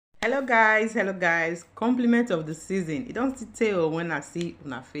Hello guys, compliment of the season. It don't tell when I see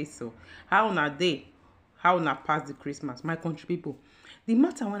una face. So how una day, how una pass the Christmas, my country people. The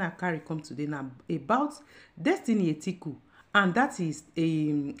matter when I carry come today now about Destiny Etiko, and that is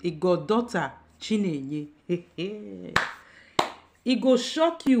a goddaughter Chineye. It go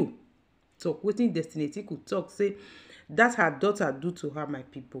shock you. Talk wetin Destiny Etiko talk say that her daughter do to her, my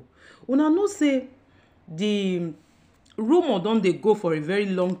people. Una know say the rumor don dey go for a very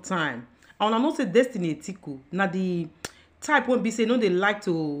long time, and una know say Destiny Etiko na the type wey be say no dey like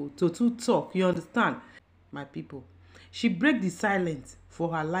to too talk, you understand, my people. She break the silence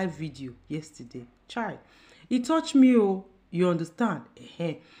for her live video yesterday. Chai, e touch me oh, you understand.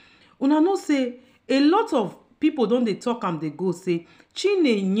 Una know say a lot of people don dey talk am dey go say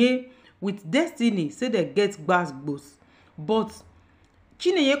Chineye with Destiny say they get gbas, but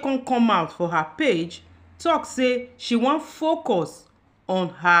Chineye come out for her page talk say she wan focus on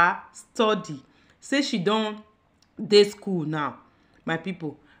her study, say she don dey school now. My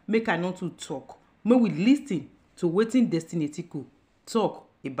people, make I not too talk, make we listen to wetin Destiny Etiko talk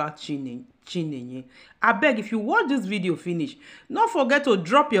about Chineye. Abeg, if you watch this video finish, no forget to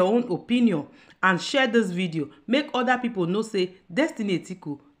drop your own opinion and share this video, make other people know say Destiny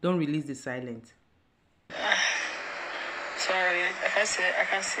Etiko don release the silent. Sorry, I can't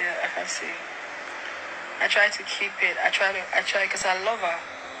see it. I try to keep it. I try because I love her.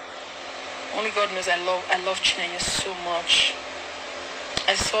 Only God knows I love Chineye so much.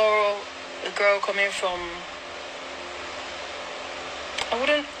 I saw a girl coming from,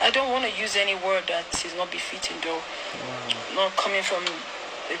 I don't want to use any word that is not befitting though. Wow. Not coming from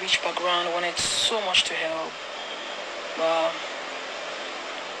a rich background. I wanted so much to help. But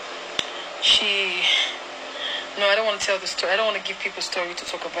no, I don't want to tell the story. I don't want to give people a story to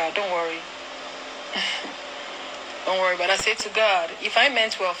talk about. Don't worry. Don't worry. But I say to God, if I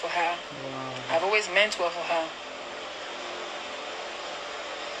meant well for her, wow. I've always meant well for her.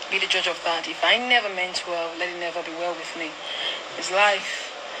 Be the judge of that. If I never meant well, let it never be well with me. It's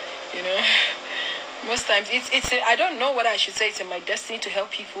life, you know. Most times, I don't know what I should say. It's in my destiny to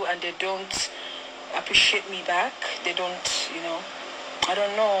help people, and they don't appreciate me back. They don't, you know. I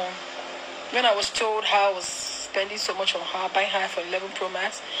don't know. When I was told how I was spending so much on her, buying her for 11 Pro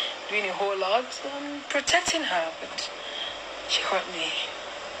Max, doing a whole lot, protecting her, but she hurt me.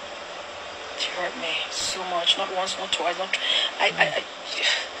 She hurt me so much. Not once, not twice.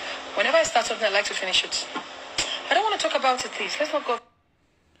 Whenever I start something, I like to finish it. I don't want to talk about it, please. Let's not go.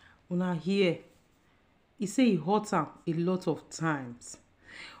 Una here, he say he hurt am a lot of times.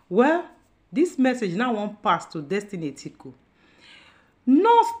 Well, this message now won't pass to Destiny Etiko.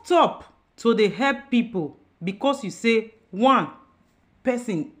 No stop to dey help people because you say one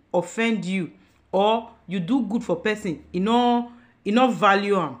person offend you or you do good for person, you no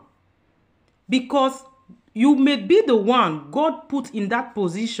value am, because you may be the one God put in that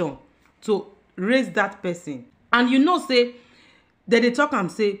position to raise that person, and you know say that they talk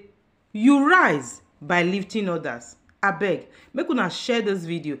and say you rise by lifting others. Abeg, make una share this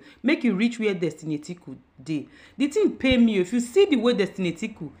video, make you reach where Destiny Etiko dey. The thing pay me. If you see the way Destiny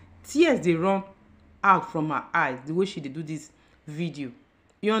Etiko tears dey run out from her eyes, the way she dey do this video,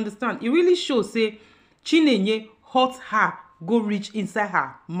 you understand, it really shows say Chineye hurt her go reach inside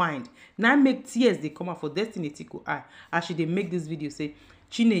her mind. Now make tears dey come out for Destiny Etiko eye as she dey make this video say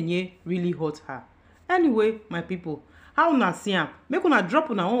Chineye really hurt her. Anyway, my people, how una see am? Make una drop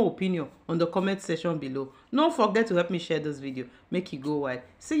una own opinion on the comment section below. Don't forget to help me share this video, make it go wide.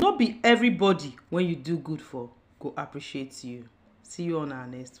 See, not be everybody when you do good for go appreciate you. See you on our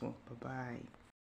next one. Bye bye.